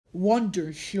Wonder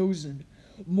showzen.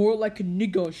 More like a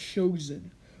nigga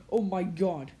showzen. Oh my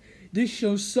god. This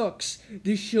show sucks.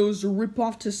 This show's a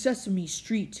ripoff to Sesame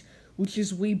Street, which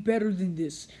is way better than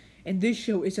this. And this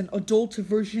show is an adult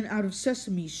version out of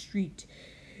Sesame Street.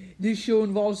 This show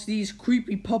involves these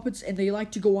creepy puppets and they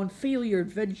like to go on failure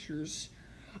adventures.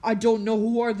 I don't know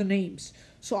who are the names,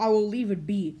 so I will leave it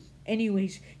be.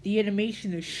 Anyways, the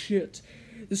animation is shit.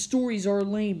 The stories are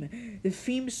lame. The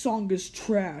theme song is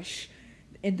trash.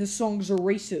 And the songs are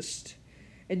racist.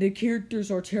 And the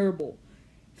characters are terrible.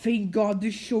 Thank God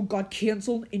this show got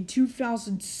cancelled in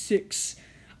 2006.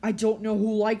 I don't know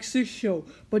who likes this show,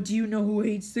 but do you know who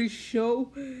hates this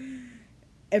show?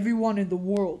 Everyone in the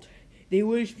world. They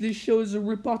wish this show is a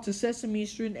ripoff to Sesame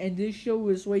Street and this show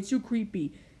is way too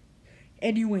creepy.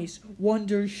 Anyways,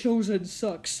 Wonder Showzen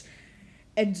sucks.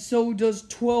 And so does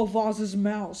 12 Oz's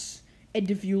Mouse. And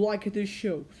if you like this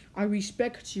show, I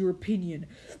respect your opinion.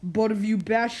 But if you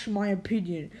bash my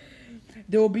opinion,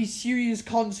 there will be serious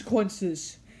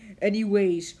consequences.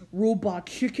 Anyways, Robot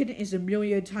Chicken is a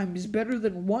million times better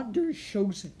than Wonder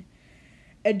Showzen.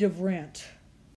 End of rant.